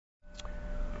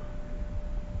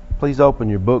Please open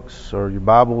your books or your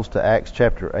Bibles to Acts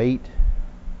chapter 8.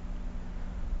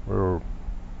 We're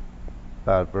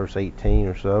about verse 18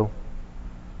 or so.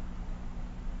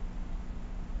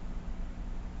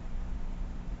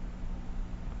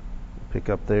 We'll pick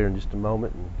up there in just a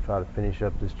moment and try to finish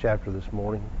up this chapter this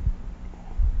morning.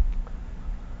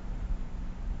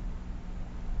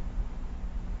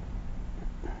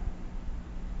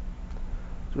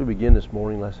 As we begin this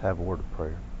morning, let's have a word of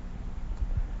prayer.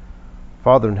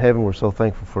 Father in heaven, we're so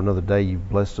thankful for another day you've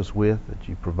blessed us with, that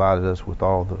you provided us with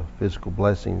all the physical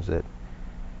blessings that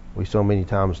we so many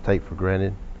times take for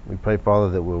granted. We pray,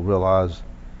 Father, that we'll realize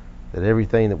that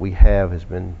everything that we have has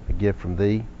been a gift from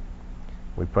Thee.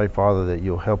 We pray, Father, that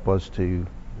you'll help us to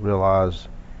realize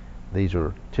these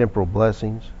are temporal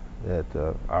blessings, that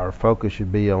our focus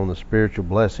should be on the spiritual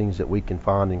blessings that we can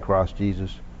find in Christ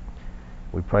Jesus.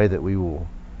 We pray that we will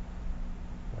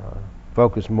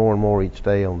focus more and more each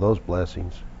day on those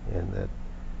blessings and that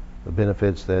the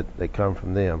benefits that come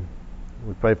from them.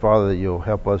 We pray, Father, that you'll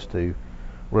help us to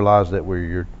realize that we're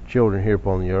your children here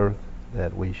upon the earth,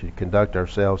 that we should conduct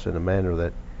ourselves in a manner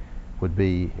that would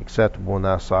be acceptable in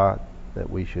thy sight, that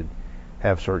we should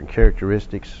have certain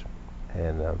characteristics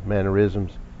and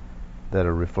mannerisms that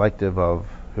are reflective of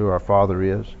who our Father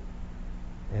is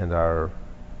and our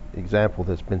example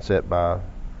that's been set by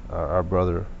our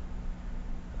brother,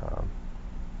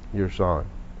 your Son,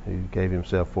 who gave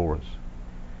himself for us.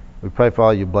 We pray,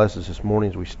 Father, you bless us this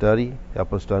morning as we study.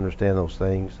 Help us to understand those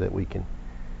things that we can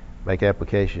make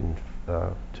application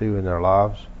to in our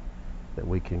lives, that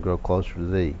we can grow closer to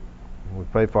Thee. And we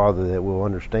pray, Father, that we'll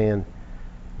understand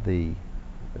the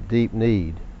deep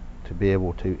need to be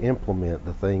able to implement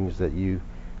the things that you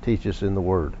teach us in the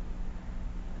Word.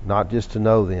 Not just to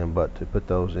know them, but to put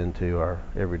those into our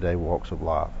everyday walks of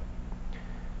life.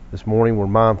 This morning we're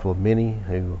mindful of many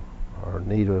who are in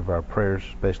need of our prayers,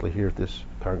 especially here at this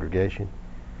congregation.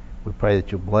 We pray that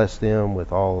you'll bless them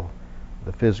with all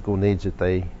the physical needs that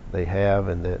they have,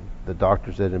 and that the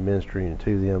doctors that are administering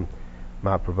to them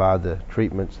might provide the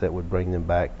treatments that would bring them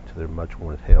back to their much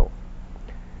wanted health.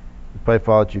 We pray,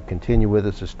 Father, that you continue with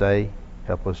us this day.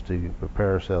 Help us to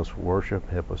prepare ourselves for worship.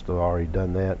 Help us to have already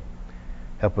done that.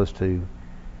 Help us to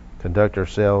conduct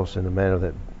ourselves in a manner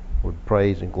that would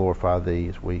praise and glorify Thee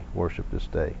as we worship this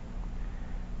day.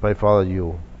 Pray, Father,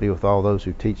 you'll be with all those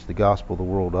who teach the gospel the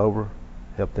world over.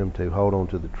 Help them to hold on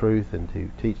to the truth and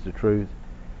to teach the truth.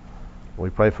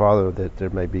 We pray, Father, that there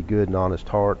may be good and honest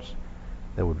hearts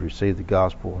that would receive the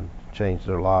gospel and change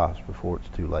their lives before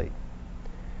it's too late.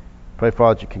 Pray,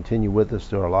 Father, that you continue with us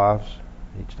through our lives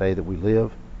each day that we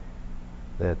live,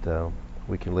 that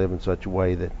we can live in such a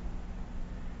way that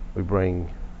we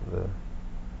bring the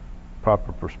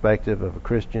proper perspective of a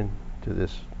Christian to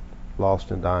this lost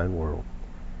and dying world.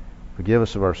 Forgive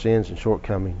us of our sins and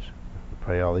shortcomings. We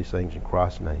pray all these things in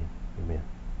Christ's name. Amen.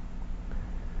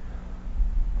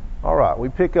 All right, we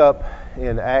pick up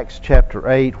in Acts chapter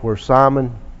 8 where Philip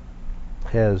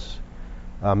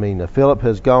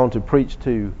has gone to preach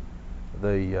to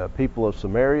the people of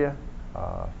Samaria.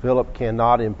 Philip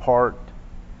cannot impart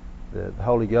the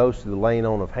Holy Ghost through the laying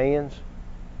on of hands.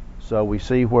 So we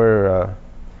see where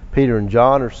Peter and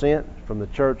John are sent from the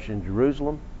church in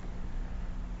Jerusalem,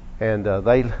 and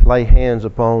they lay hands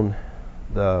upon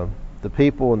the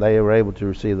people, and they were able to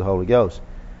receive the Holy Ghost.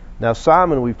 Now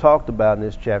Simon, we've talked about in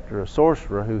this chapter, a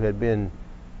sorcerer who had been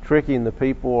tricking the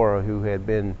people, or who had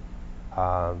been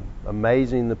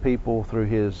amazing the people through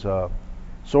his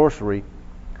sorcery.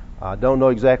 I don't know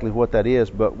exactly what that is,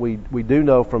 but we do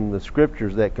know from the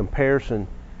Scriptures that comparison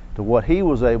to what he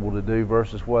was able to do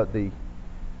versus what the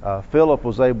Philip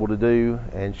was able to do,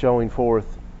 and showing forth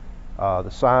the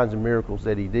signs and miracles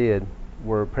that he did,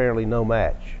 were apparently no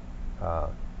match.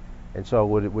 And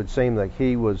so it would seem like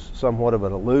he was somewhat of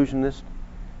an illusionist,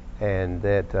 and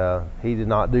that he did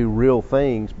not do real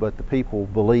things, but the people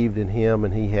believed in him,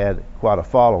 and he had quite a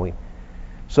following.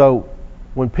 So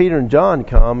when Peter and John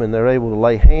come and they're able to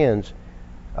lay hands,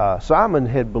 Simon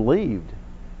had believed,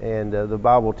 and the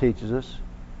Bible teaches us,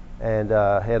 and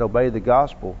had obeyed the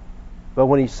gospel. But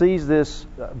when he sees this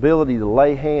ability to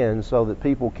lay hands so that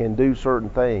people can do certain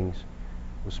things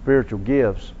with spiritual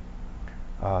gifts,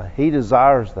 he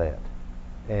desires that.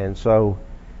 And so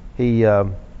he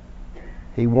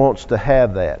wants to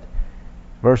have that.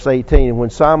 Verse 18, and when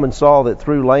Simon saw that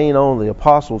through laying on the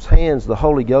apostles' hands the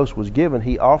Holy Ghost was given,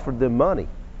 he offered them money.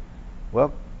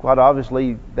 Well, quite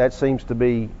obviously, that seems to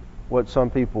be what some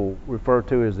people refer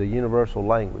to as the universal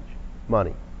language,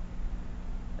 money.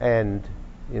 And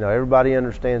everybody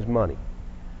understands money.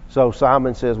 So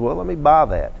Simon says, well, let me buy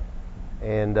that.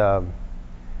 And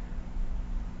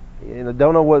And I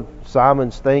don't know what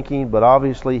Simon's thinking, but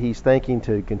obviously he's thinking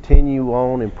to continue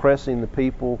on impressing the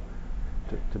people,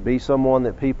 to be someone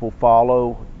that people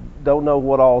follow. Don't know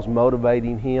what all's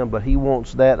motivating him, but he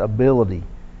wants that ability.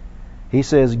 He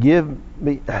says, give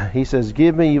me,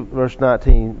 verse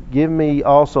 19, give me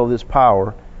also this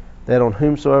power, that on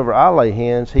whomsoever I lay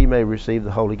hands, he may receive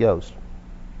the Holy Ghost.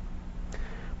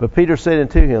 But Peter said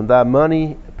unto him, thy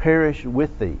money perish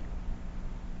with thee.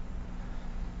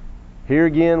 Here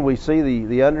again we see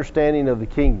the understanding of the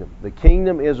kingdom. The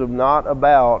kingdom is not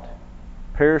about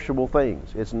perishable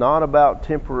things. It's not about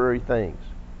temporary things.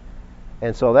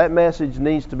 And so that message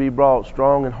needs to be brought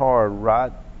strong and hard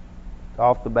right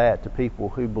off the bat to people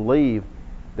who believe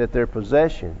that their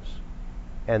possessions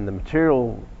and the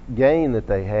material gain that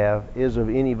they have is of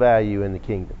any value in the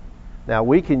kingdom. Now,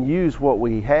 we can use what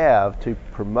we have to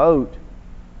promote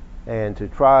and to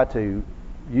try to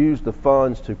use the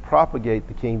funds to propagate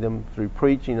the kingdom through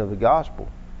preaching of the gospel.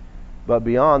 But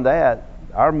beyond that,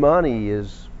 our money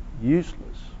is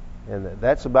useless. And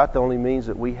that's about the only means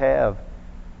that we have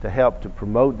to help to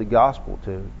promote the gospel.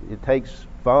 It takes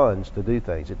funds to do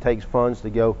things. It takes funds to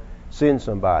go send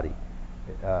somebody,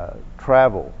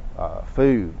 travel,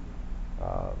 food,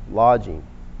 lodging,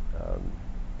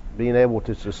 being able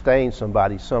to sustain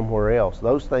somebody somewhere else.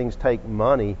 Those things take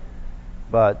money,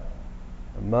 but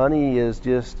money is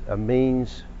just a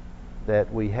means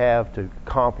that we have to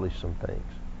accomplish some things.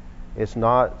 It's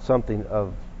not something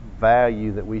of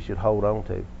value that we should hold on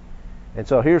to. And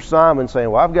so here's Simon saying,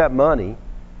 well, I've got money.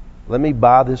 Let me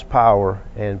buy this power.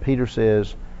 And Peter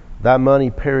says, thy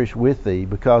money perish with thee,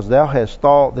 because thou hast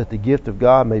thought that the gift of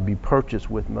God may be purchased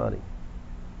with money.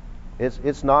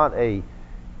 It's not a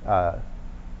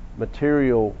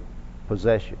material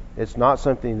possession. It's not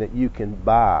something that you can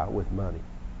buy with money.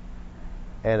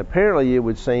 And apparently it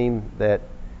would seem that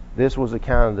this was a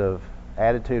kind of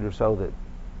attitude or so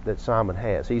that Simon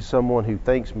has. He's someone who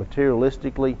thinks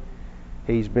materialistically.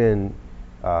 He's been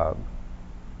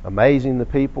amazing the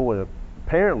people and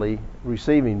apparently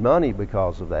receiving money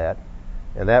because of that.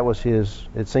 And that was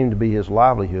it seemed to be his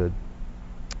livelihood.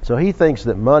 So he thinks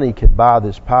that money could buy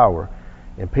this power.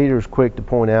 And Peter's quick to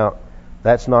point out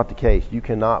that's not the case. You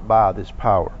cannot buy this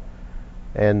power.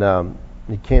 And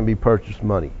it can't be purchased with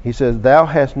money. He says, thou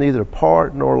hast neither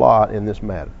part nor lot in this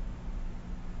matter.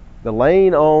 The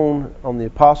laying on the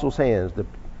apostles' hands,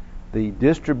 the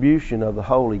distribution of the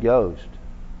Holy Ghost,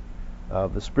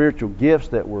 of the spiritual gifts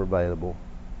that were available,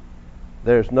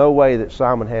 there's no way that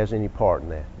Simon has any part in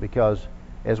that. Because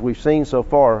as we've seen so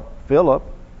far, Philip,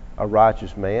 a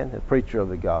righteous man, a preacher of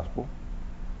the gospel,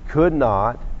 could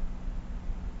not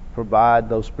provide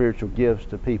those spiritual gifts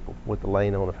to people with the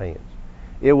laying on of hands.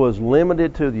 It was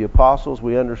limited to the apostles.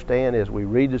 We understand as we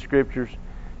read the scriptures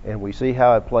and we see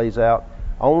how it plays out,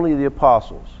 only the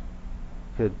apostles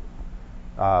could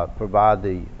provide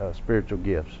the spiritual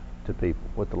gifts to people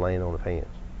with the laying on of hands.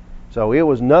 So it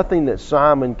was nothing that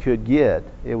Simon could get.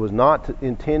 It was not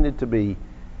intended to be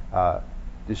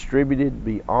distributed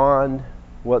beyond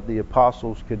what the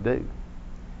apostles could do.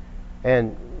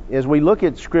 And as we look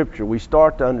at Scripture, we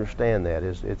start to understand that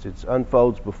as it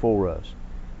unfolds before us.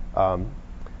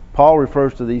 Paul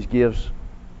refers to these gifts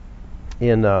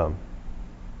in 1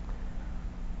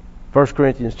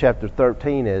 Corinthians chapter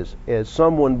 13 as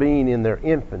someone being in their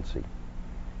infancy.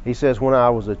 He says, when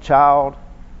I was a child,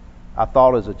 I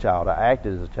thought as a child, I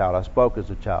acted as a child, I spoke as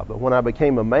a child. But when I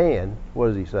became a man, what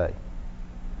does he say?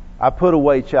 I put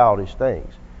away childish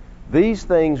things. These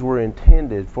things were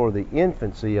intended for the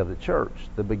infancy of the church,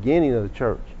 the beginning of the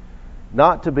church,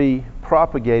 not to be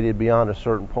propagated beyond a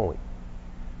certain point.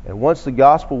 And once the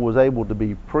gospel was able to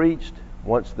be preached,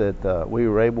 once that we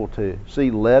were able to see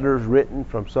letters written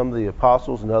from some of the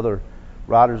apostles and other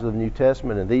writers of the New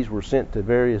Testament, and these were sent to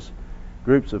various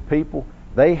groups of people,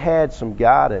 they had some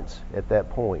guidance at that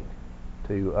point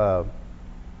to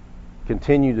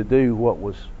continue to do what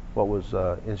was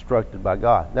instructed by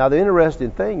God. Now, the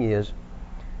interesting thing is,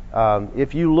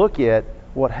 if you look at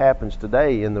what happens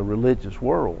today in the religious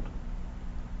world,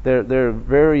 there are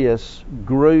various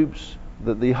groups.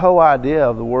 The whole idea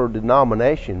of the word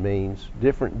denomination means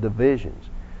different divisions.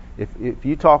 If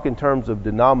you talk in terms of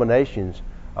denominations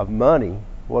of money,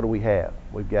 what do we have?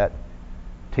 We've got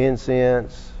 10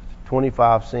 cents,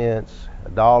 25 cents,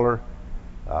 $1,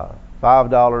 $5,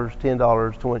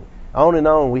 $10, 20. On and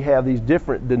on, we have these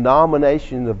different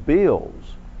denominations of bills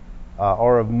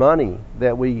or of money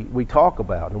that we talk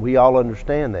about, and we all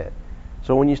understand that.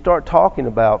 So when you start talking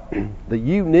about the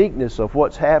uniqueness of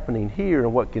what's happening here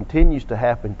and what continues to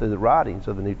happen through the writings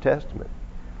of the New Testament,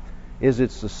 is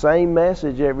it's the same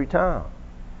message every time.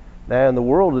 Now, in the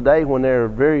world today, when there are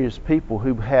various people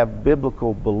who have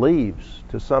biblical beliefs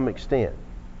to some extent,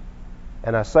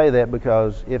 and I say that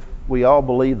because if we all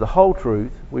believe the whole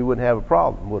truth, we wouldn't have a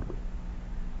problem, would we?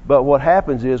 But what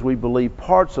happens is we believe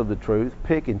parts of the truth,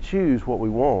 pick and choose what we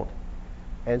want,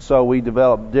 and so we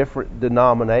develop different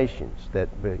denominations that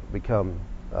become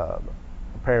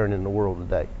apparent in the world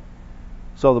today.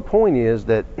 So the point is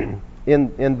that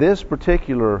in this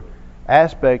particular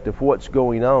aspect of what's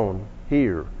going on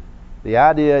here, the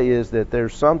idea is that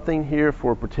there's something here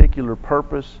for a particular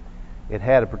purpose. It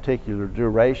had a particular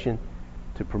duration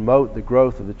to promote the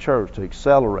growth of the church, to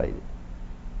accelerate it.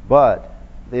 But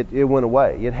it went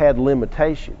away. It had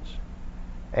limitations.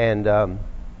 And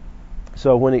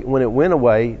so when it went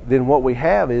away, then what we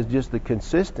have is just the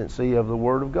consistency of the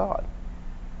Word of God.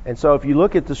 And so if you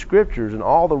look at the Scriptures and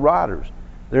all the writers,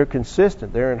 they're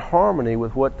consistent. They're in harmony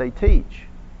with what they teach.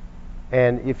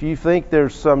 And if you think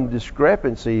there's some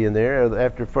discrepancy in there,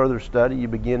 after further study, you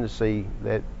begin to see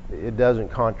that it doesn't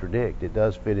contradict. It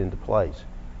does fit into place.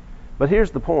 But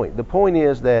here's the point. The point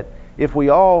is that if we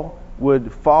all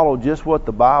would follow just what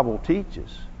the Bible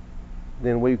teaches,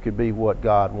 then we could be what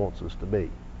God wants us to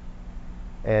be.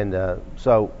 And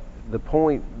so the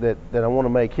point that I want to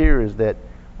make here is that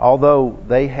although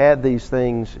they had these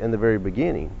things in the very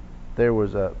beginning, there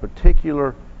was a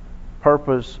particular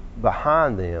purpose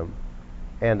behind them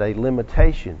and a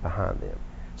limitation behind them.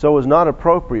 So it was not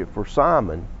appropriate for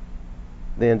Simon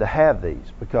then to have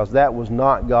these, because that was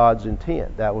not God's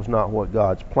intent. That was not what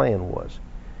God's plan was.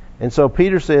 And so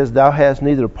Peter says, thou hast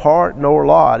neither part nor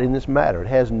lot in this matter. It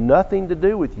has nothing to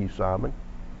do with you, Simon.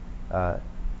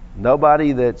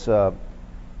 Nobody that's going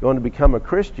to become a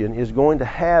Christian is going to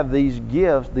have these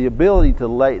gifts, the ability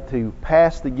to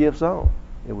pass the gifts on.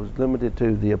 It was limited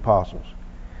to the apostles.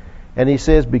 And he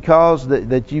says, because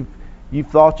that you've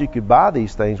thought you could buy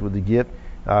these things with the gift,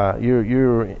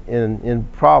 you're in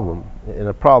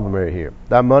a problem area here.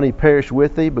 Thy money perish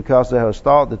with thee, because thou hast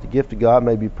thought that the gift of God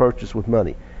may be purchased with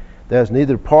money. There is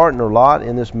neither part nor lot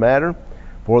in this matter,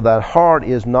 for thy heart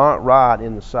is not right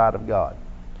in the sight of God.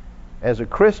 As a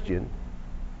Christian,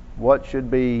 what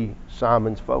should be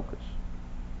Simon's focus?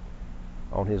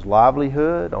 On his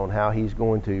livelihood, on how he's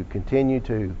going to continue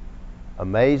to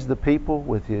amaze the people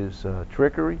with his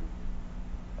trickery?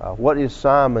 What is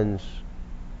Simon's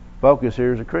focus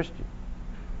here as a Christian?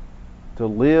 To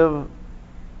live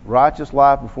righteous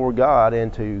life before God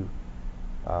and to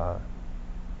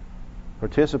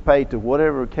participate to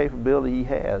whatever capability he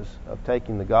has of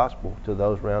taking the gospel to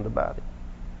those round about him.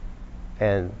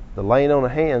 And the laying on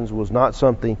of hands was not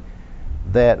something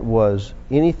that was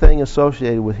anything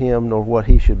associated with him nor what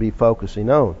he should be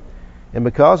focusing on. And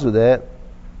because of that,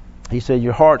 he said,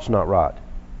 your heart's not right.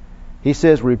 He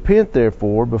says, repent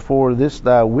therefore before this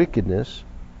thy wickedness,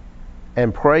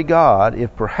 and pray God,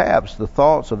 if perhaps the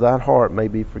thoughts of thine heart may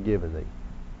be forgiven thee.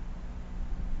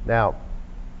 Now,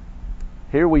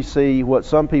 here we see what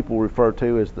some people refer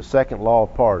to as the second law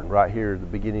of pardon, right here at the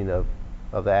beginning of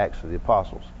the Acts of the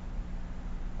Apostles.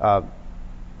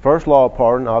 First law of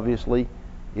pardon, obviously,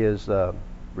 is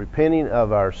repenting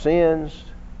of our sins,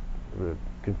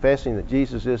 confessing that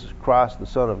Jesus is Christ, the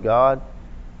Son of God,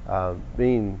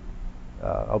 being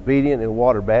obedient in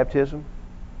water baptism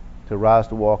to rise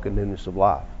to walk in newness of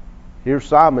life. Here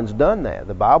Simon's done that.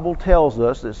 The Bible tells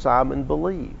us that Simon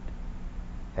believed.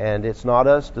 And it's not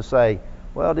us to say,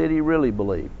 well, did he really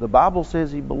believe? The Bible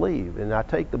says he believed, and I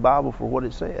take the Bible for what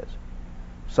it says.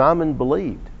 Simon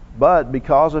believed. But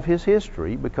because of his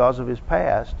history, because of his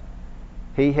past,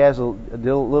 he has a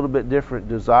little bit different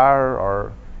desire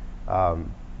or,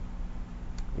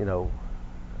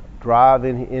 drive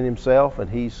in himself, and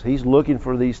he's looking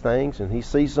for these things, and he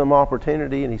sees some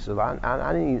opportunity, and he says,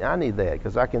 I need that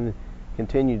because I can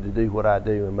continue to do what I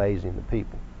do, amazing the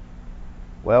people.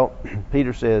 Well,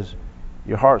 Peter says,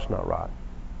 your heart's not right.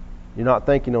 You're not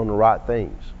thinking on the right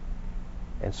things.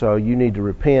 And so you need to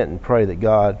repent and pray that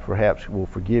God perhaps will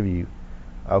forgive you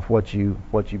of what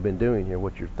you've been doing here,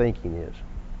 what your thinking is.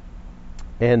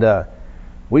 And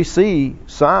we see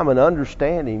Simon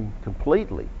understanding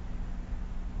completely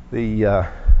the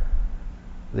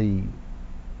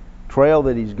trail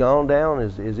that he's gone down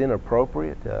is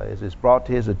inappropriate, as it's brought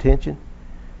to his attention.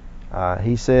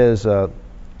 He says,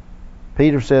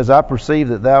 Peter says, I perceive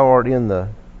that thou art in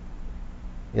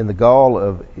the gall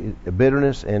of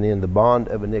bitterness and in the bond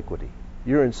of iniquity.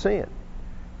 You're in sin.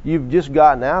 You've just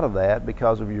gotten out of that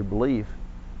because of your belief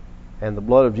and the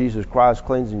blood of Jesus Christ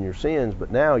cleansing your sins,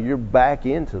 but now you're back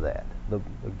into that, the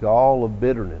gall of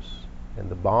bitterness and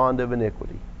the bond of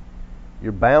iniquity.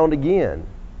 You're bound again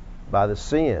by the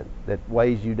sin that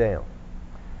weighs you down.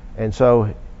 And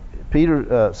so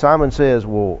Simon says,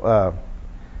 well,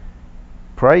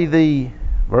 pray thee,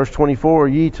 verse 24,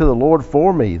 ye to the Lord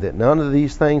for me, that none of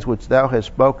these things which thou hast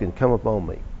spoken come upon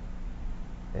me.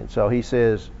 And so he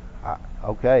says,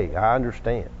 okay, I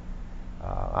understand.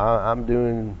 I'm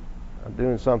doing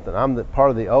something. I'm the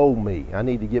part of the old me. I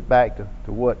need to get back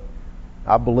to what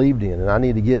I believed in, and I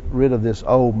need to get rid of this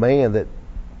old man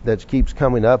that keeps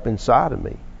coming up inside of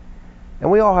me. And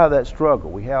we all have that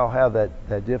struggle. We all have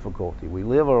that difficulty. We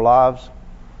live our lives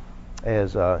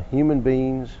as human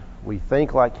beings. We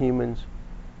think like humans.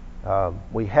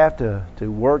 We have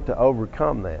to work to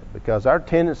overcome that, because our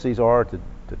tendencies are to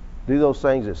do those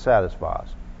things that satisfy us.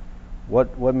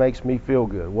 What makes me feel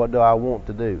good? What do I want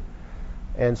to do?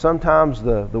 And sometimes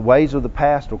the ways of the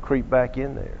past will creep back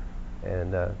in there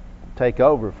and take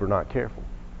over if we're not careful.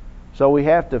 So we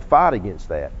have to fight against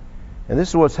that. And this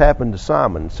is what's happened to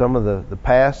Simon. Some of the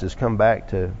past has come back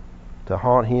to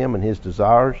haunt him and his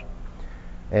desires.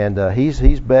 And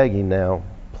he's begging now,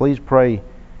 please pray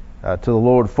to the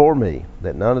Lord for me,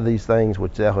 that none of these things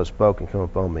which thou hast spoken come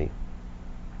upon me.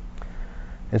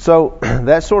 And so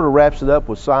that sort of wraps it up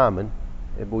with Simon.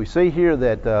 But we see here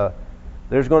that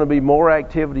there's going to be more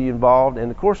activity involved.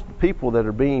 And of course, the people that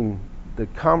are the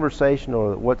conversation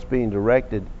or what's being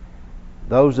directed,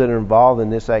 those that are involved in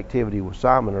this activity with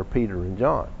Simon are Peter and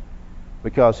John.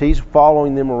 Because he's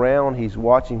following them around, he's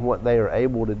watching what they are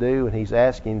able to do, and he's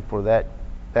asking for that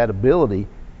ability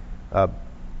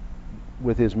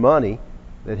with his money,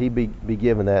 that he be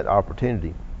given that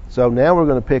opportunity. So now we're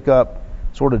going to pick up,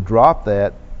 sort of drop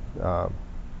that,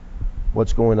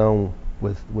 what's going on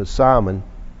with Simon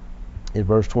in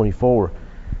verse 24.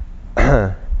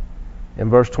 In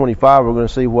verse 25, we're going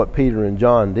to see what Peter and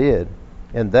John did.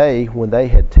 And they, when they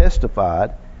had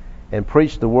testified and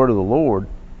preached the word of the Lord,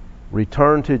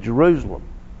 returned to Jerusalem.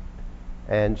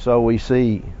 And so we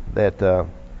see that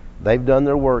they've done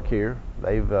their work here.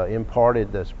 They've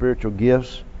imparted the spiritual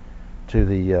gifts to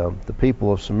the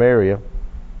people of Samaria,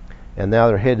 and now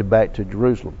they're headed back to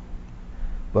Jerusalem.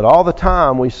 But all the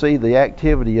time we see the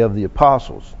activity of the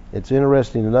apostles. It's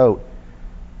interesting to note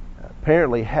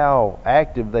apparently how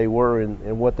active they were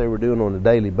in what they were doing on a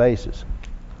daily basis.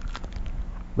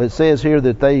 But it says here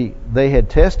that they had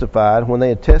testified, when they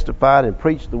had testified and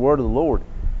preached the word of the Lord.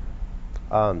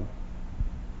 I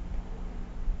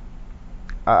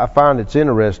find it's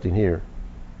interesting here.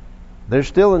 They're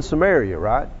still in Samaria,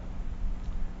 right?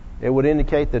 It would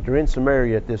indicate that they're in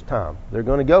Samaria at this time. They're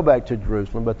going to go back to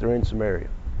Jerusalem, but they're in Samaria.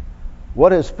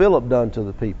 What has Philip done to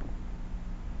the people?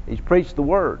 He's preached the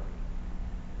word.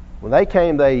 When they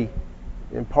came, they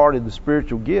imparted the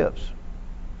spiritual gifts.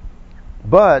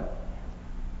 But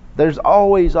there's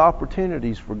always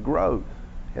opportunities for growth.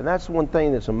 And that's one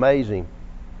thing that's amazing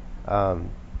about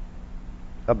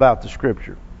the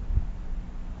Scripture.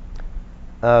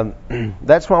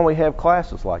 That's why we have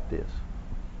classes like this.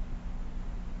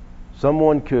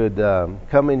 Someone could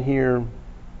come in here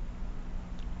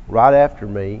right after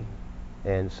me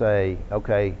and say,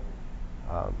 okay,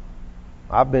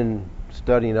 I've been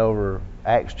studying over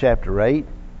Acts chapter 8,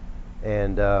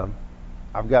 and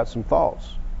I've got some thoughts.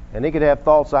 And they could have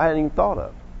thoughts I hadn't even thought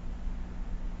of.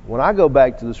 When I go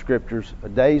back to the Scriptures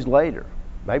days later,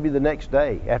 maybe the next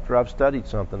day after I've studied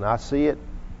something, I see it,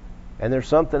 and there's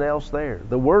something else there.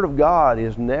 The Word of God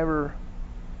is never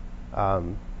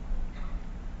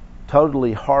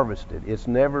totally harvested. It's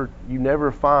never, you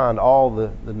never find all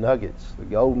the nuggets, the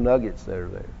gold nuggets that are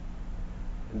there.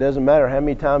 It doesn't matter how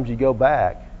many times you go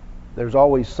back, there's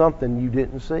always something you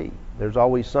didn't see. There's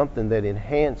always something that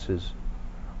enhances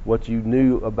what you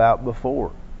knew about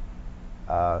before.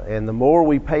 And the more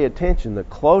we pay attention, the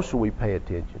closer we pay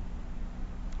attention,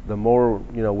 the more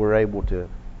we're able to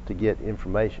get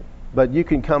information. But you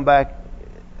can come back,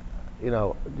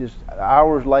 just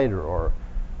hours later or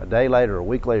a day later or a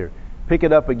week later, pick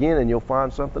it up again and you'll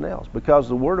find something else. Because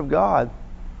the Word of God,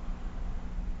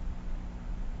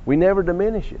 we never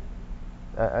diminish it.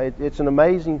 It's an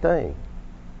amazing thing.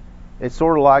 It's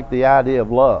sort of like the idea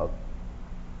of love.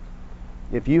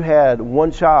 If you had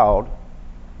one child,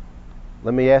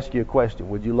 let me ask you a question.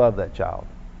 Would you love that child?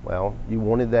 Well, you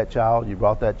wanted that child. You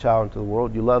brought that child into the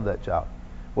world. You love that child.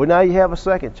 Well, now you have a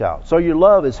second child. So your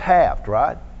love is halved,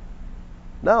 right?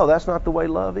 No, that's not the way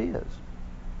love is.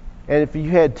 And if you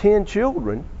had 10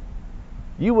 children,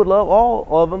 you would love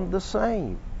all of them the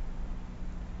same.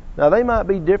 Now, they might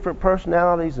be different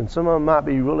personalities, and some of them might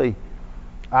be really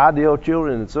ideal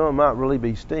children, and some of them might really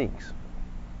be stinks.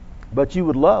 But you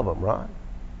would love them, right?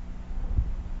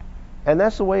 And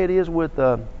that's the way it is with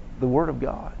the Word of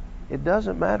God. It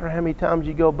doesn't matter how many times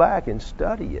you go back and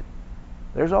study it.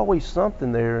 There's always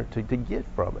something there to get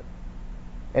from it.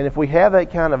 And if we have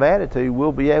that kind of attitude,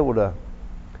 we'll be able to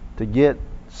get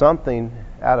something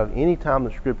out of any time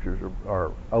the Scriptures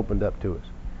are opened up to us.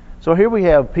 So here we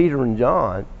have Peter and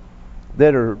John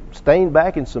that are staying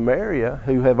back in Samaria,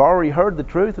 who have already heard the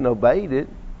truth and obeyed it,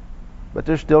 but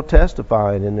they're still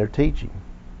testifying in their teaching.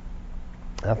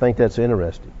 I think that's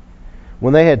interesting.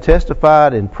 When they had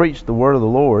testified and preached the word of the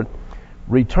Lord,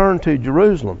 returned to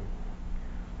Jerusalem.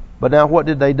 But now what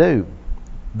did they do?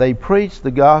 They preached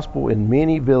the gospel in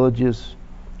many villages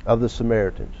of the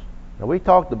Samaritans. Now we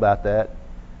talked about that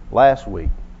last week.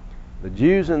 The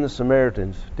Jews and the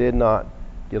Samaritans did not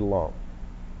get along.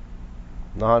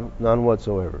 None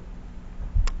whatsoever.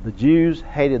 The Jews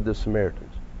hated the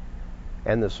Samaritans.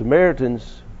 And the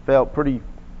Samaritans felt pretty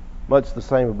much the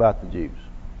same about the Jews.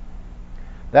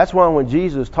 That's why when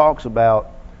Jesus talks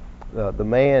about the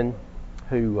man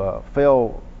who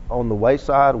fell on the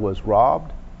wayside was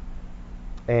robbed,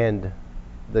 and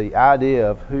the idea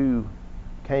of who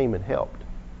came and helped.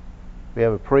 We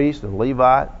have a priest and a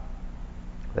Levite.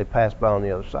 They passed by on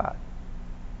the other side.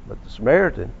 But the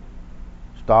Samaritan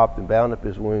stopped and bound up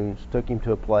his wounds, took him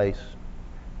to a place,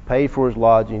 paid for his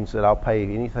lodging, said, I'll pay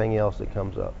anything else that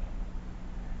comes up.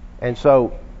 And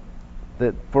so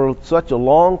that for such a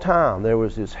long time there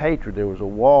was this hatred, there was a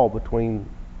wall between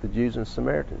the Jews and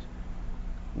Samaritans.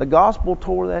 The gospel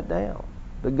tore that down.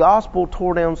 The gospel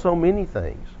tore down so many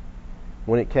things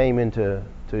when it came into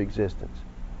existence.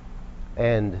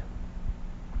 And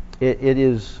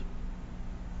it's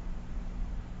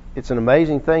an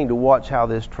amazing thing to watch how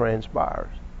this transpires.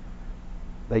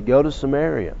 They go to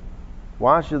Samaria.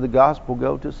 Why should the gospel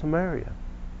go to Samaria?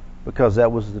 Because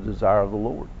that was the desire of the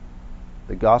Lord.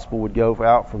 The gospel would go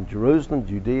out from Jerusalem,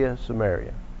 Judea,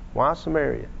 Samaria. Why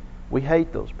Samaria? We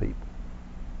hate those people.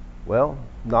 Well,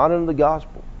 not under the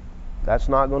gospel. That's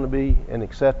not going to be an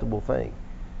acceptable thing.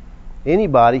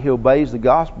 Anybody who obeys the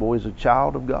gospel is a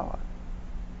child of God.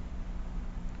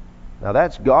 Now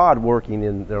that's God working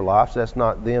in their lives. That's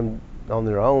not them on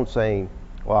their own saying,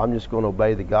 well, I'm just going to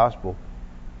obey the gospel.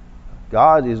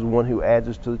 God is the one who adds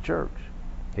us to the church.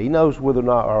 He knows whether or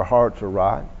not our hearts are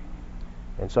right.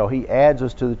 And so He adds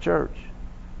us to the church,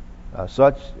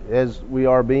 such as we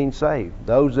are being saved,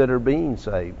 those that are being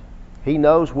saved. He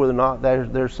knows whether or not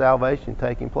there's salvation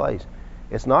taking place.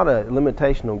 It's not a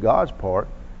limitation on God's part.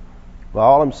 But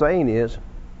all I'm saying is,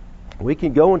 we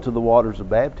can go into the waters of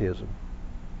baptism,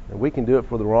 and we can do it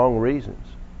for the wrong reasons.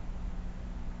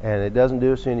 And it doesn't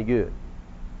do us any good.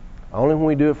 Only when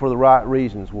we do it for the right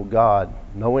reasons will God,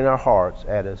 knowing our hearts,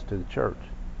 add us to the church.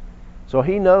 So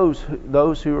He knows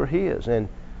those who are His. And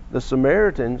the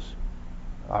Samaritans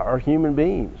are human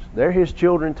beings. They're His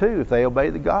children too if they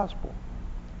obey the gospel.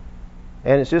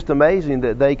 And it's just amazing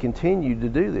that they continue to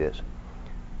do this.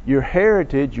 Your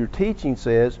heritage, your teaching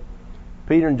says,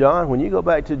 Peter and John, when you go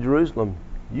back to Jerusalem,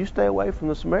 you stay away from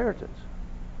the Samaritans.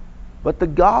 But the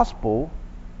gospel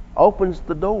opens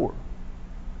the door.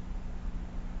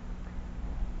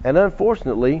 And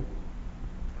unfortunately,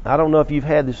 I don't know if you've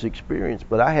had this experience,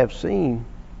 but I have seen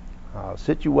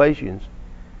situations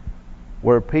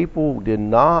where people did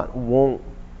not want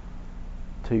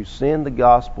to send the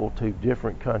gospel to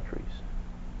different countries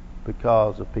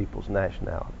because of people's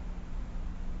nationality.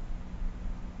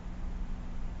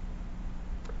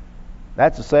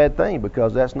 That's a sad thing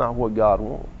because that's not what God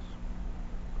wants.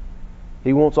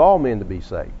 He wants all men to be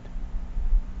saved.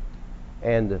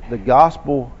 And the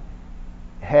gospel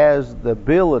has the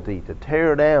ability to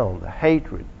tear down the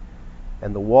hatred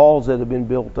and the walls that have been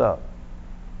built up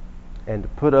and to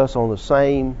put us on the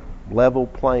same level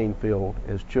playing field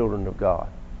as children of God.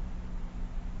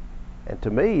 And to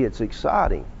me, it's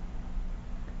exciting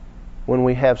when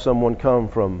we have someone come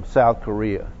from South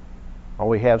Korea, or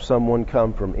we have someone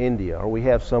come from India, or we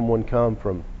have someone come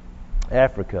from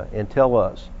Africa and tell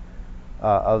us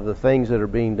of the things that are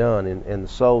being done and the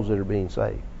souls that are being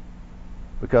saved.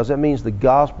 Because that means the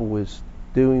gospel is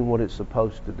doing what it's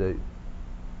supposed to do.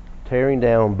 Tearing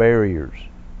down barriers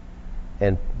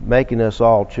and making us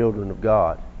all children of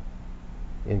God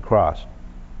in Christ.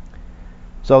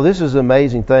 So this is an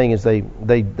amazing thing as they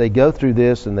go through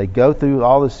this, and they go through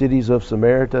all the cities of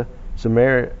Samaria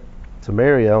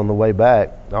on the way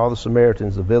back, all the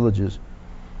Samaritans, the villages,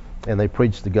 and they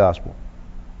preach the gospel.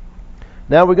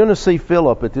 Now we're going to see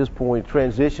Philip at this point,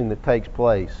 transition that takes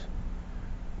place,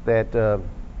 that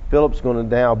Philip's going to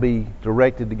now be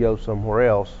directed to go somewhere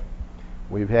else.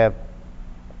 We have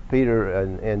Peter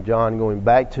and John going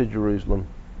back to Jerusalem.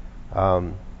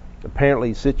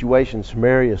 Apparently the situation in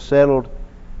Samaria is settled.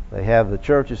 They have the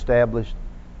church established,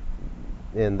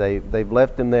 and they've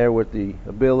left them there with the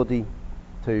ability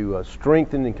to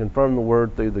strengthen and confirm the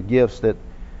word through the gifts that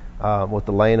with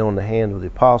the laying on the hand of the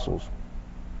apostles.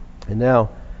 And now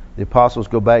the apostles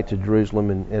go back to Jerusalem,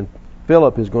 and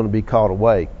Philip is going to be called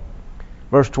away.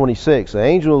 Verse 26, the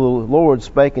angel of the Lord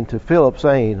spake unto Philip,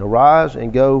 saying, Arise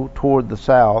and go toward the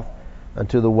south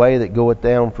unto the way that goeth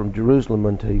down from Jerusalem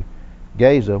unto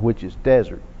Gaza, which is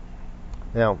desert.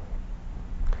 Now,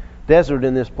 desert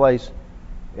in this place,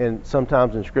 and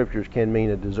sometimes in scriptures, can mean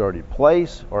a deserted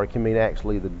place, or it can mean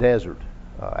actually the desert,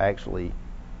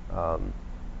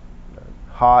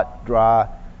 hot, dry,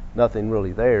 nothing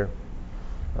really there.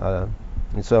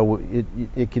 And so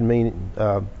it can mean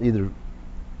either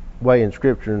way in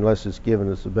scripture, unless it's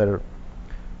given us a better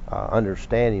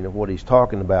understanding of what he's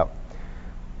talking about.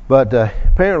 But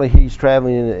apparently he's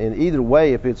traveling in either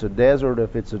way. If it's a desert,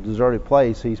 if it's a deserted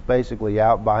place, he's basically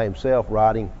out by himself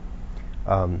riding.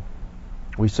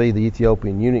 We see the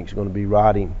Ethiopian eunuch's going to be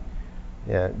riding,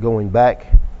 going back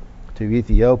to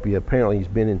Ethiopia. Apparently he's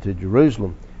been into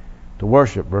Jerusalem to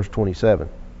worship, verse 27.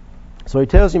 So he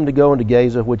tells him to go into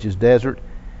Gaza, which is desert.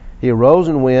 He arose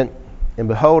and went, and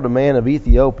behold, a man of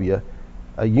Ethiopia,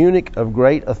 a eunuch of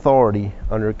great authority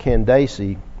under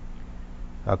Candace,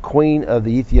 a queen of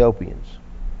the Ethiopians.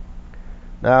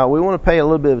 Now, we want to pay a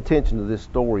little bit of attention to this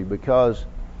story because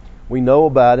we know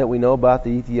about it. We know about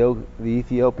the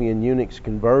Ethiopian eunuch's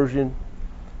conversion,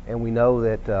 and we know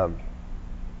that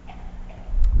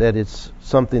it's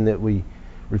something that we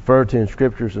refer to in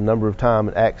scriptures a number of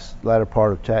times in Acts, latter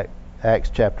part of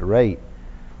Acts chapter 8.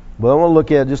 But I want to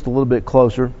look at it just a little bit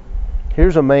closer.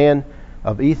 Here's a man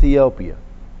of Ethiopia.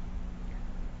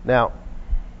 Now,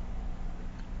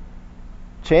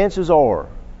 chances are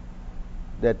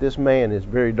that this man is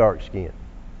very dark-skinned.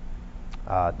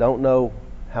 I don't know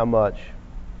how much,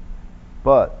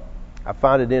 but I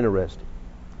find it interesting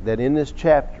that in this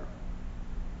chapter,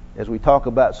 as we talk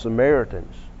about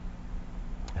Samaritans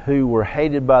who were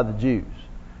hated by the Jews,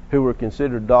 who were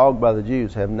considered dogged by the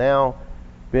Jews, have now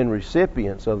been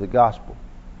recipients of the gospel.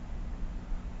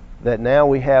 That now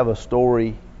we have a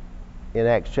story in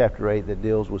Acts chapter 8 that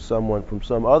deals with someone from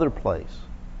some other place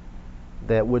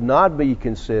that would not be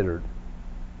considered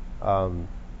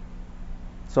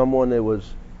someone that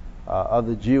was of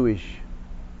the Jewish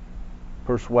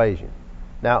persuasion.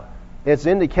 Now, it's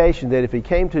indication that if he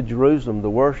came to Jerusalem to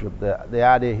worship, the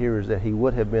idea here is that he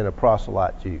would have been a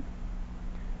proselyte Jew.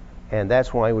 And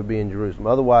that's why he would be in Jerusalem.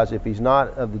 Otherwise, if he's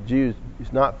not of the Jews,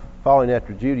 he's not following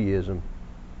after Judaism,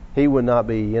 he would not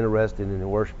be interested in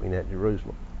worshiping at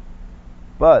Jerusalem.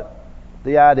 But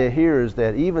the idea here is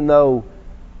that even though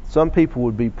some people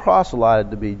would be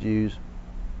proselyted to be Jews,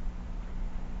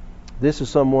 this is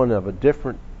someone of a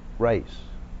different race.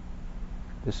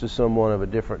 This is someone of a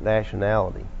different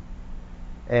nationality.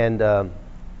 And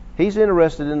he's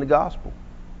interested in the gospel.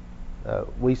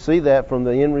 We see that from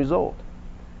the end result.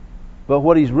 But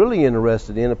what he's really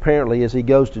interested in, apparently, as he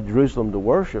goes to Jerusalem to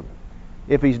worship,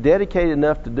 if he's dedicated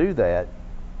enough to do that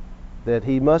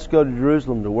he must go to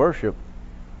Jerusalem to worship,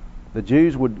 the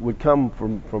Jews would come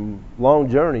from long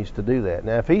journeys to do that.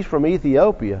 Now, if he's from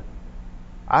Ethiopia,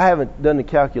 I haven't done the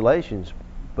calculations,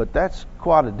 but that's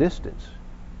quite a distance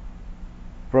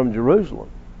from Jerusalem.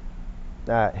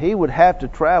 Now, he would have to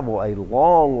travel a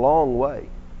long, long way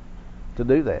to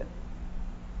do that.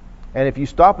 And if you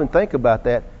stop and think about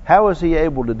that, how is he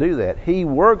able to do that? He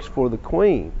works for the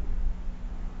queen.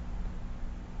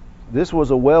 This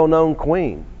was a well-known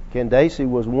queen. Candace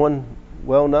was one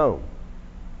well-known.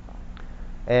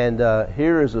 And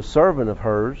here is a servant of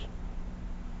hers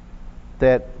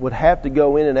that would have to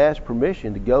go in and ask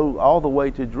permission to go all the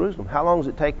way to Jerusalem. How long does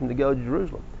it take him to go to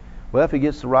Jerusalem? Well, if he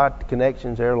gets the right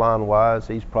connections airline-wise,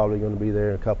 he's probably going to be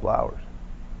there in a couple hours.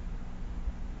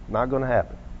 Not going to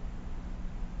happen.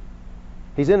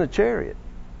 He's in a chariot.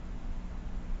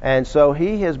 And so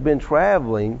he has been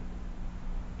traveling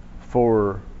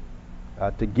to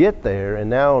get there, and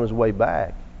now on his way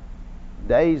back,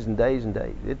 days and days and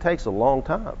days. It takes a long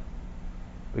time.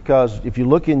 Because if you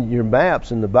look in your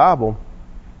maps in the Bible,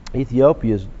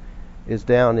 Ethiopia is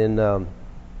down in the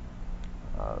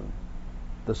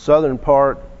southern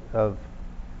part of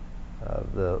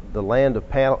the land of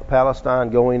Palestine,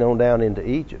 going on down into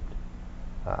Egypt.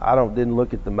 I didn't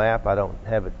look at the map. I don't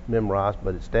have it memorized,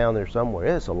 but it's down there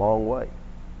somewhere. It's a long way.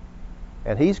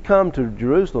 And he's come to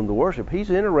Jerusalem to worship. He's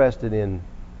interested in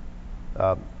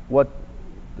what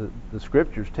the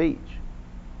scriptures teach.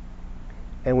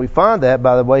 And we find that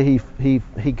by the way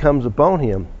he comes upon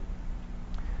him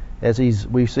as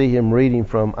we see him reading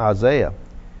from Isaiah.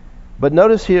 But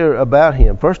notice here about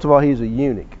him. First of all, he's a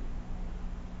eunuch.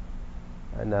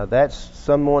 And now that's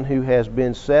someone who has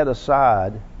been set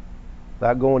aside.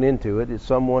 Without going into it, it's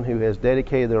someone who has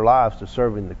dedicated their lives to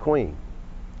serving the queen.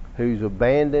 who's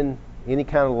abandoned any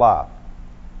kind of life.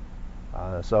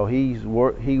 So he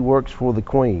works for the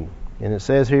queen. And it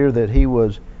says here that he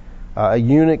was a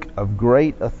eunuch of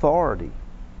great authority.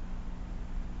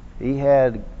 He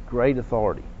had great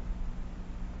authority.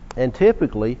 And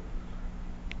typically,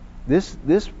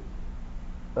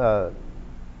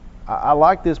 I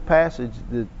like this passage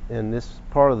and this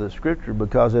part of the scripture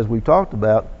because, as we've talked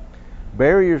about,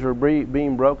 barriers are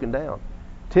being broken down.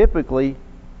 Typically,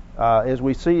 as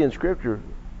we see in scripture,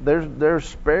 there's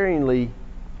sparingly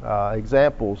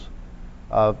examples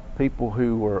of people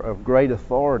who were of great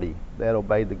authority that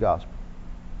obeyed the gospel.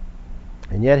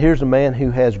 And yet here's a man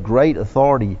who has great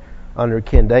authority under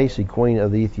Candace, queen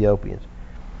of the Ethiopians,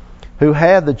 who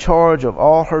had the charge of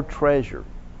all her treasure.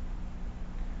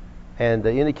 And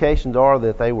the indications are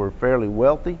that they were a fairly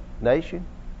wealthy nation.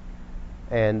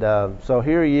 And so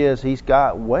here he is, he's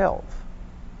got wealth.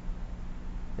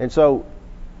 And so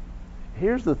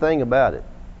here's the thing about it.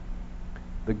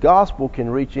 The gospel can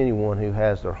reach anyone who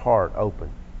has their heart open.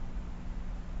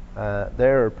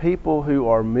 There are people who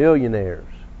are millionaires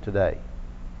today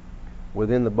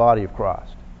within the body of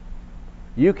Christ.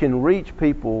 You can reach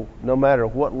people no matter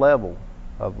what level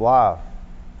of life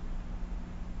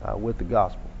with the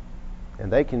gospel.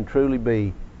 And they can truly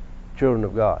be children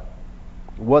of God.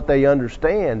 What they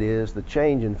understand is the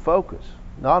change in focus,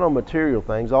 not on material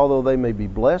things, although they may be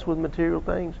blessed with material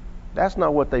things. That's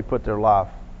not what they put their life,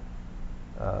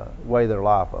 weigh their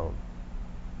life on.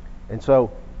 And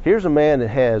so here's a man that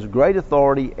has great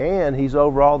authority and he's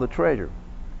over all the treasure.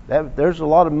 There's a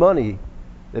lot of money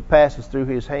that passes through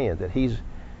his hand that he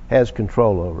has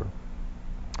control over.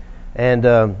 And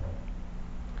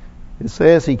it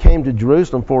says he came to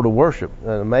Jerusalem for to worship.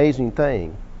 An amazing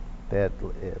thing that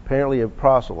apparently a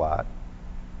proselyte,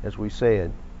 as we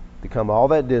said, to come all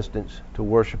that distance to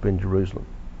worship in Jerusalem.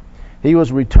 He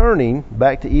was returning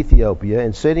back to Ethiopia,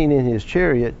 and sitting in his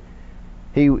chariot,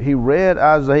 he read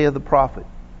Isaiah the prophet.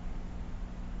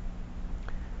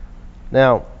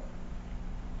 Now,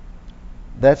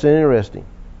 that's interesting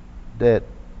that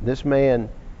this man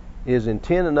is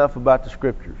intent enough about the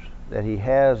scriptures that he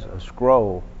has a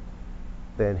scroll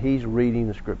that he's reading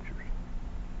the scriptures.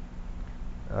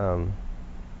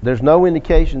 There's no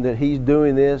indication that he's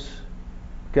doing this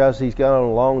because he's gone on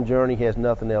a long journey, he has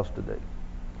nothing else to do.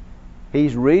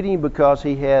 He's reading because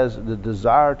he has the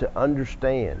desire to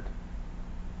understand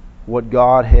what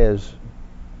God has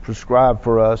prescribed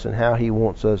for us and how he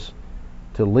wants us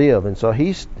to live. And so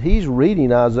he's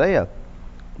reading Isaiah.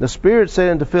 The Spirit said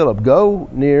unto Philip, Go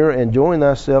near and join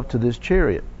thyself to this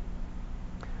chariot.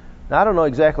 Now, I don't know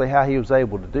exactly how he was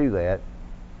able to do that.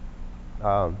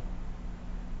 I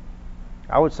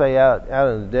would say out in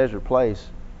a desert place,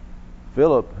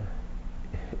 Philip,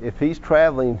 if he's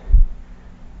traveling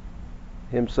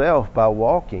himself by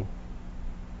walking,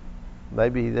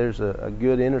 maybe there's a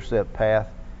good intercept path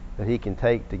that he can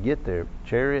take to get there.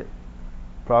 Chariot,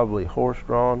 probably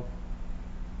horse-drawn,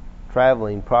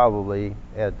 traveling probably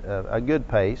at a good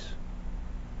pace,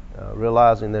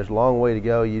 realizing there's a long way to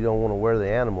go, you don't want to wear the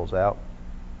animals out.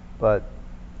 But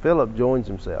Philip joins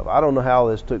himself. I don't know how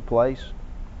this took place.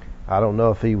 I don't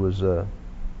know if he was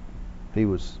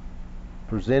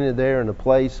presented there in a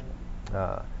place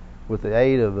with the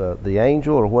aid of the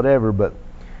angel or whatever, but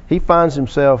he finds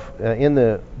himself in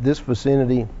this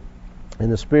vicinity,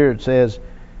 and the Spirit says,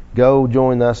 Go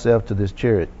join thyself to this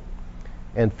chariot.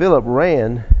 And Philip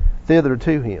ran thither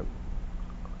to him.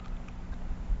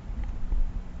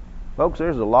 Folks,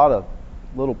 there's a lot of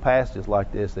little passages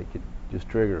like this that could just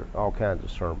trigger all kinds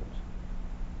of sermons.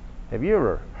 Have you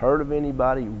ever heard of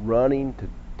anybody running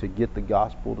to get the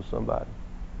gospel to somebody?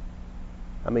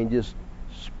 I mean, just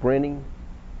sprinting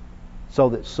so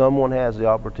that someone has the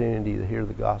opportunity to hear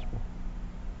the gospel?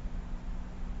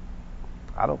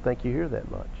 I don't think you hear that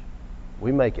much.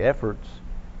 We make efforts.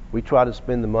 We try to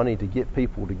spend the money to get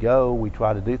people to go. We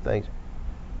try to do things.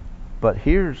 But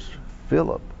here's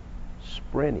Philip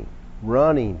sprinting,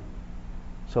 running,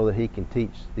 so that he can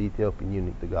teach the Ethiopian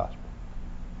eunuch the gospel.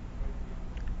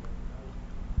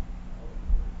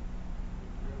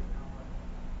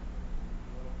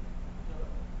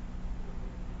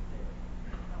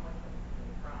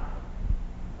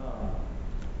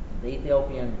 The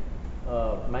Ethiopian,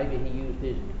 maybe he used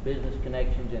his business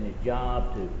connections and his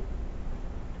job to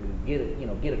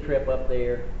get a trip up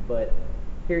there. But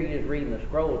here he is reading the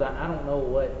scrolls. I don't know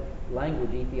what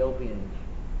language Ethiopians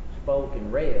spoke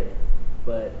and read,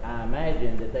 but I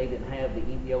imagine that they didn't have the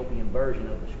Ethiopian version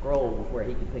of the scrolls where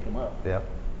he could pick them up. Yeah.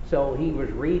 So he was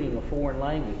reading a foreign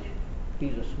language.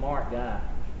 He's a smart guy.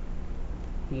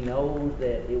 He knows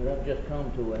that it won't just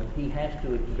come to him. He has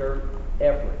to exert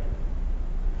effort.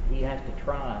 He has to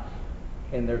try us.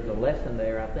 And there's a lesson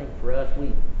there, I think, for us.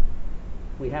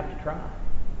 We have to try.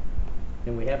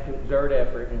 And we have to exert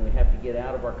effort, and we have to get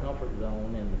out of our comfort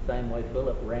zone in the same way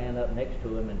Philip ran up next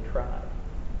to him and tried.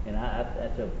 And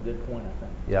that's a good point, I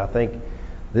think. Yeah, I think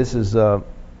this is, I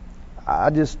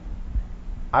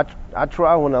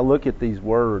try when I look at these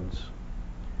words.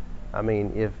 I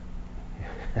mean,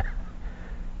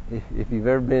 if you've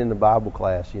ever been in a Bible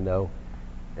class, you know,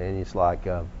 and it's like,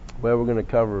 well, we're going to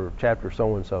cover chapter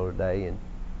so-and-so today,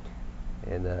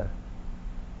 and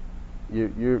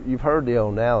you've heard the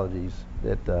old analogies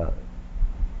that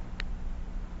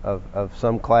of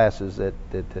some classes that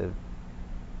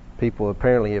people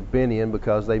apparently have been in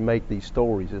because they make these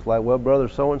stories. It's like, well, brother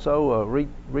so-and-so,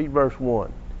 read verse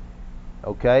 1.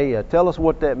 Okay, tell us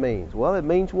what that means. Well, it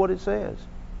means what it says.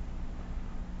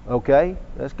 Okay,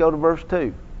 let's go to verse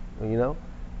 2. You know,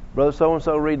 brother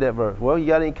so-and-so, read that verse. Well, you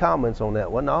got any comments on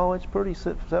that? Well, no, it's pretty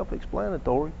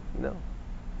self-explanatory, you know.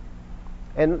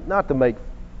 And not to make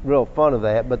real fun of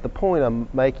that, but the point I'm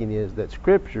making is that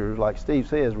scriptures, like Steve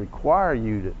says, require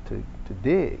you to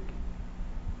dig.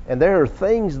 And there are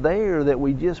things there that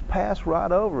we just pass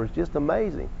right over. It's just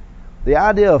amazing. The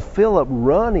idea of Philip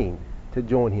running to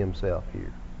join himself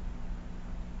here.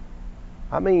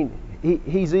 I mean,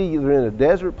 he's either in a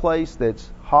desert place that's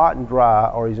hot and dry,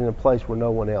 or he's in a place where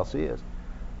no one else is.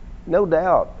 No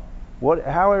doubt,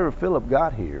 however Philip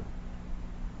got here,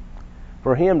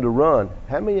 for him to run,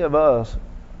 how many of us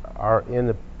are in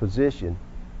a position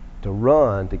to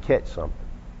run to catch something?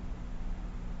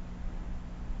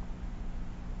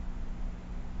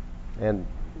 And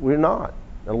we're not.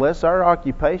 Unless our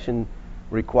occupation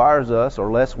requires us, or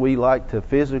unless we like to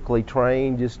physically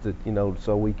train just to, you know,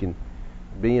 so we can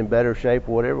be in better shape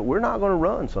or whatever, we're not going to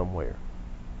run somewhere.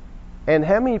 And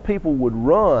how many people would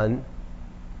run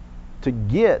to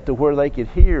get to where they could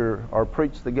hear or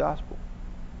preach the gospel?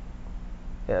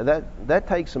 Yeah, that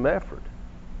takes some effort.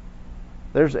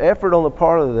 There's effort on the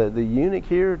part of the eunuch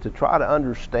here to try to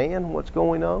understand what's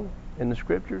going on in the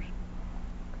scriptures.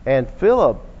 And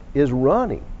Philip is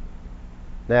running.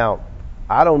 Now,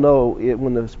 I don't know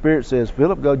when the Spirit says,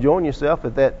 Philip, go join yourself,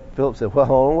 if that Philip said, well,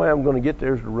 the only way I'm going to get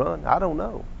there is to run. I don't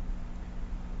know.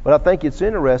 But I think it's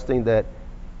interesting that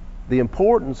the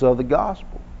importance of the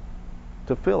gospel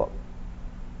to Philip.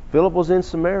 Philip was in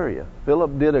Samaria.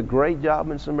 Philip did a great job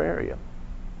in Samaria.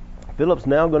 Philip's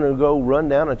now going to go run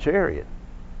down a chariot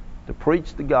to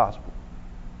preach the gospel.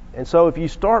 And so if you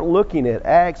start looking at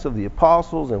Acts of the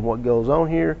Apostles and what goes on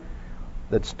here,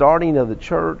 the starting of the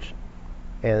church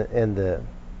and the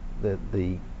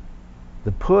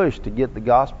push to get the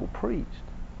gospel preached,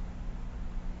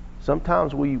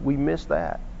 sometimes we miss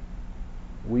that.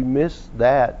 We miss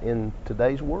that in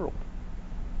today's world.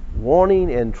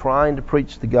 Wanting and trying to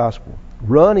preach the gospel.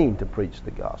 Running to preach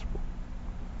the gospel.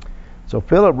 So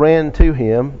Philip ran to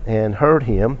him and heard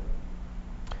him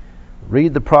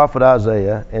read the prophet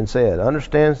Isaiah and said,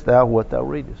 understandest thou what thou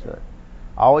readest?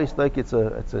 I always think it's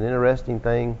an interesting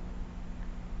thing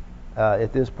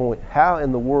at this point. How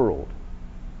in the world,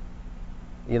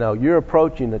 you know, you're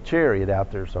approaching a chariot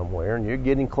out there somewhere and you're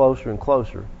getting closer and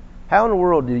closer. How in the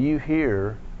world do you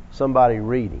hear somebody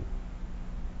reading?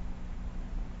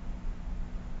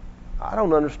 I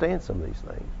don't understand some of these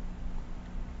things.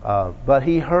 But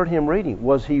he heard him reading.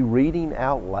 Was he reading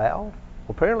out loud? Well,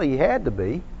 apparently he had to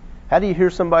be. How do you hear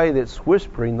somebody that's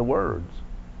whispering the words?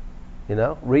 You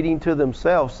know, reading to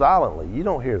themselves silently. You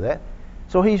don't hear that.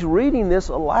 So he's reading this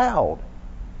aloud.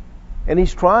 And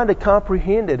he's trying to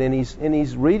comprehend it. And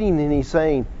he's reading and he's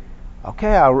saying,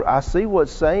 okay, I see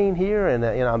what's saying here and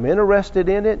I'm interested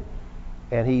in it.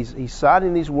 And he's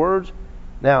citing these words.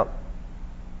 Now,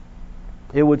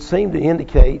 it would seem to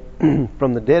indicate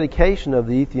from the dedication of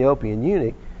the Ethiopian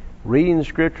eunuch, reading the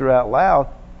scripture out loud,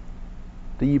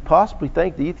 do you possibly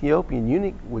think the Ethiopian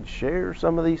eunuch would share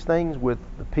some of these things with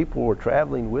the people who were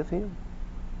traveling with him?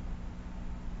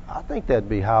 I think that'd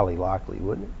be highly likely,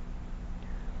 wouldn't it?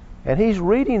 And he's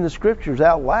reading the scriptures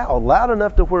out loud, loud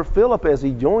enough to where Philip, as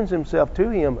he joins himself to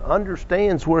him,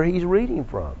 understands where he's reading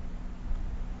from.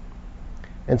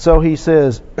 And so he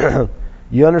says,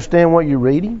 you understand what you're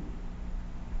reading?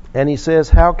 And he says,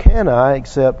 how can I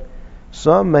except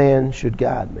some man should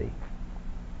guide me?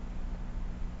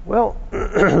 Well,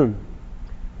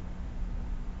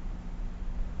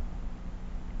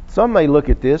 some may look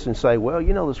at this and say, well,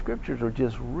 you know, the scriptures are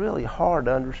just really hard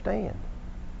to understand.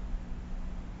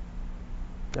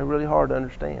 They're really hard to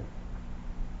understand.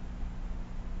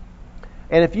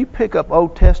 And if you pick up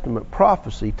Old Testament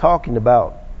prophecy talking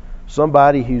about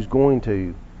somebody who's going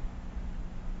to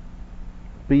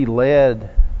be led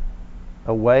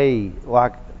away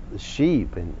like the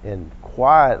sheep and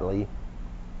quietly,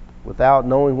 without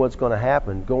knowing what's going to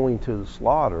happen, going to the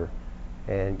slaughter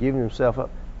and giving himself up.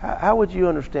 How would you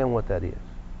understand what that is?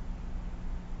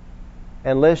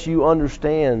 Unless you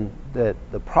understand that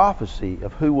the prophecy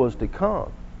of who was to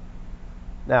come.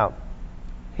 Now,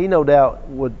 he no doubt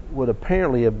would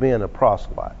apparently have been a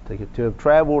proselyte, to have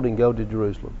traveled and go to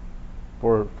Jerusalem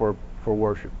for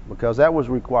worship, because that was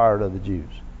required of the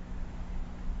Jews.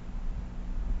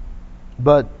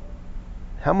 But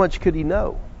how much could he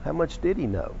know? How much did he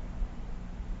know?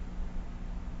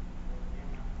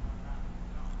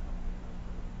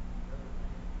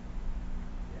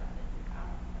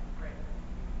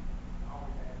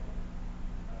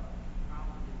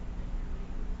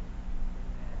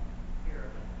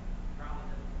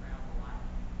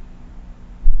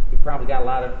 Probably got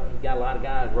a lot of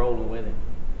guys rolling with him,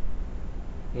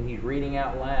 and he's reading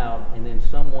out loud, and then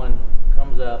someone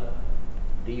comes up,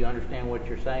 do you understand what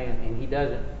you're saying? And he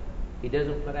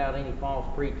doesn't put out any false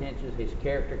pretenses. His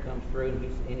character comes through,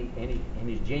 and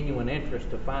his genuine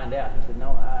interest to find out. He said, no,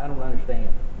 I don't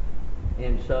understand.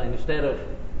 And so, and instead of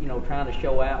trying to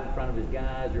show out in front of his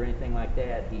guys or anything like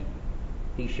that,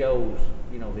 he shows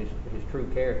his true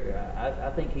character. I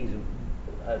think he's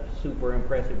a super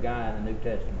impressive guy in the New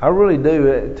Testament. I really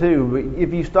do too. But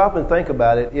if you stop and think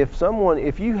about it,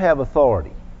 if you have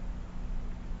authority,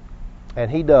 and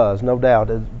he does, no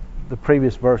doubt, as the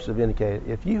previous verse have indicated,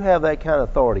 if you have that kind of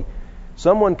authority,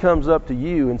 someone comes up to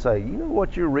you and say, you know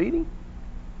what you're reading?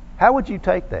 How would you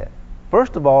take that?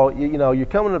 First of all, you're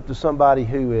coming up to somebody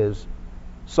who is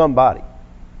somebody.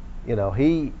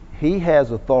 He has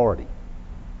authority.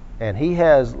 And he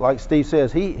has, like Steve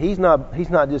says, he's not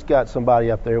just got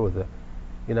somebody up there with a,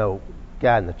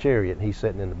 guy in the chariot and he's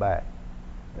sitting in the back.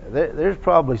 There's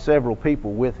probably several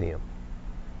people with him,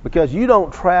 because you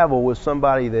don't travel with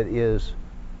somebody that is.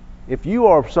 If you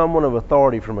are someone of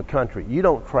authority from a country, you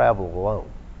don't travel alone.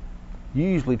 You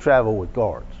usually travel with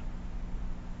guards.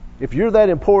 If you're that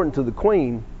important to the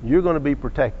queen, you're going to be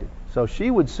protected. So she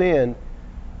would send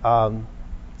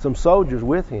some soldiers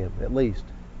with him, at least,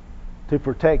 to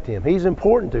protect him. He's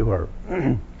important to her.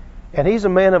 And he's a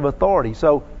man of authority.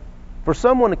 So for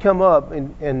someone to come up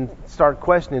and start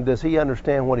questioning, does he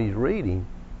understand what he's reading?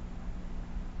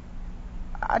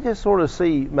 I just sort of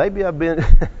see, maybe I've been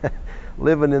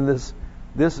living in this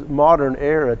modern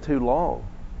era too long.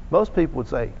 Most people would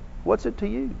say, what's it to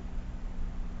you?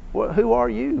 Who are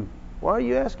you? Why are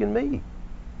you asking me?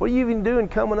 What are you even doing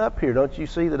coming up here? Don't you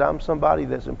see that I'm somebody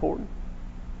that's important?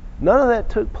 None of that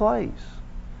took place.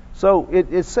 So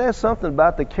it says something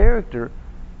about the character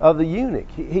of the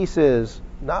eunuch. He says,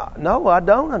 no, I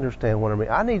don't understand what I mean.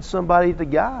 I need somebody to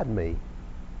guide me.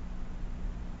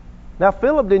 Now,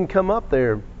 Philip didn't come up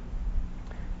there,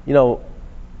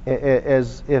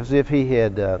 as if he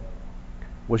had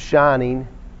was shining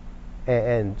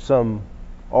and some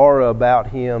aura about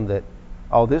him that,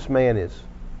 oh, this man is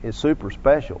super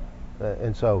special.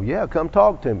 And so, yeah, come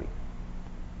talk to me.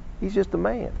 He's just a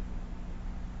man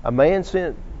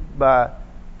sent by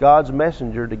God's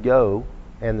messenger to go,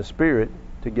 and the Spirit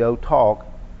to go talk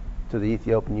to the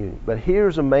Ethiopian eunuch. But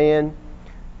here's a man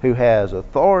who has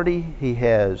authority. He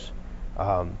has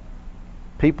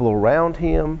people around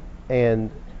him,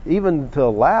 and even to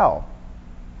allow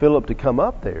Philip to come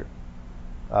up there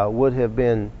would have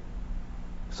been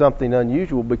something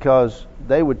unusual, because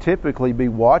they would typically be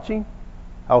watching.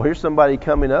 Oh, here's somebody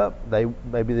coming up.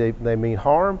 Maybe they mean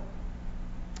harm.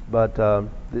 But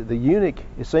the eunuch,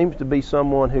 it seems to be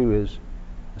someone who is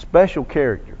a special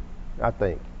character, I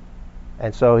think.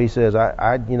 And so he says,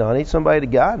 I need somebody to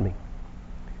guide me.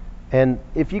 And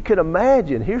if you could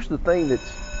imagine, here's the thing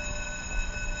that's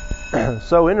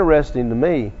so interesting to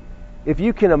me. If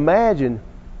you can imagine,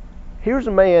 here's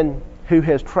a man who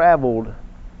has traveled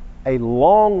a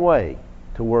long way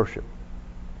to worship.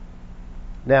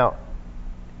 Now,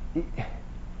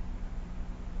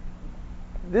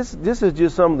 this is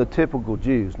just some of the typical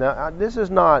Jews. Now, this is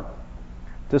not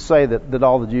to say that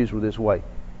all the Jews were this way.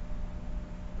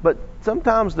 But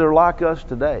sometimes they're like us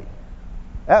today.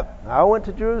 I went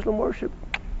to Jerusalem worship.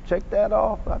 Check that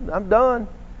off. I'm done.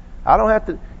 I don't have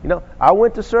to, I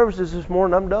went to services this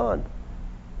morning. I'm done.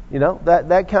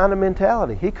 That kind of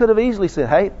mentality. He could have easily said,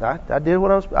 hey, I did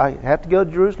what I have to go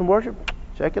to Jerusalem worship.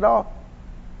 Check it off.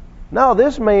 No,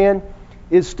 this man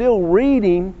is still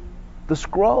reading the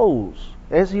scrolls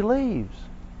as he leaves.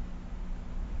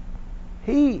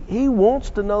 He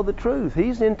wants to know the truth.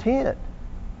 He's intent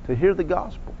to hear the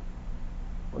gospel.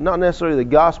 Well, not necessarily the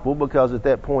gospel, because at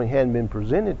that point it hadn't been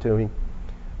presented to him,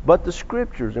 but the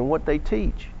scriptures and what they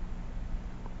teach.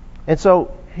 And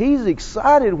so he's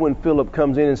excited when Philip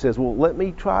comes in and says, well, let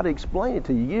me try to explain it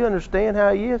to you. You understand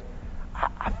how he is?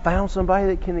 I found somebody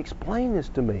that can explain this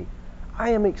to me. I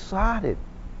am excited.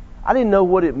 I didn't know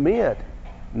what it meant.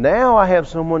 Now I have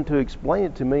someone to explain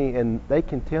it to me, and they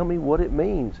can tell me what it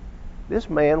means. This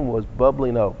man was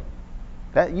bubbling over.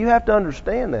 You have to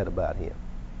understand that about him.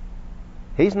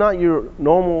 He's not your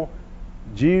normal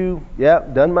Jew.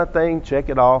 Yep, done my thing, check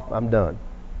it off, I'm done.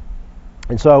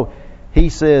 And so he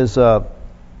says, how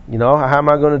am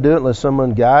I going to do it unless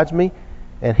someone guides me?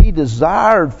 And he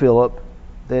desired Philip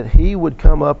that he would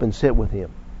come up and sit with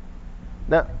him.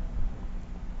 Now,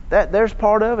 there's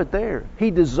part of it there.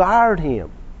 He desired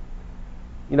him.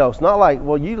 It's not like,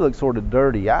 well, you look sort of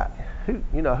dirty.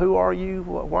 Who are you?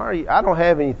 Why are you? I don't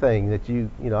have anything that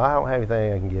I don't have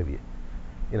anything I can give you.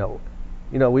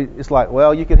 It's like,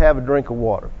 well, you could have a drink of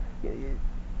water.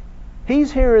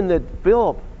 He's hearing that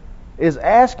Philip is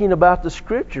asking about the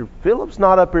Scripture. Philip's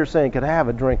not up here saying, could I have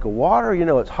a drink of water?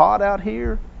 It's hot out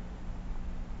here.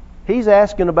 He's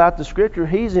asking about the Scripture.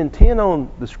 He's intent on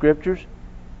the Scriptures.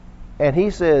 And he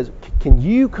says, can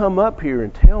you come up here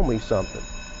and tell me something?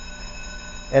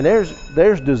 And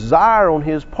there's desire on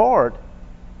his part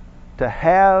to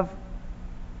have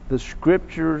the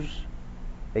Scriptures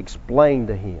explained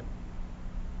to him.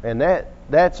 And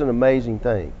that's an amazing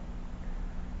thing.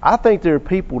 I think there are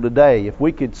people today, if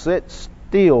we could sit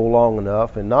still long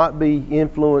enough and not be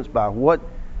influenced by what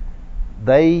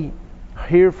they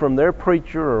hear from their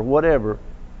preacher or whatever,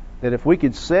 that if we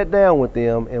could sit down with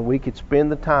them and we could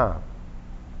spend the time,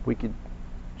 we could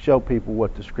show people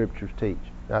what the Scriptures teach.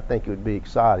 I think it would be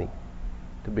exciting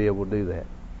to be able to do that.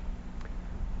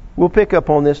 We'll pick up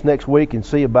on this next week and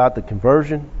see about the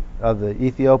conversion of the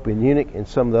Ethiopian eunuch and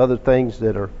some of the other things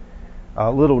that are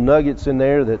little nuggets in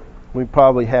there that we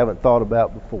probably haven't thought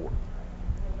about before.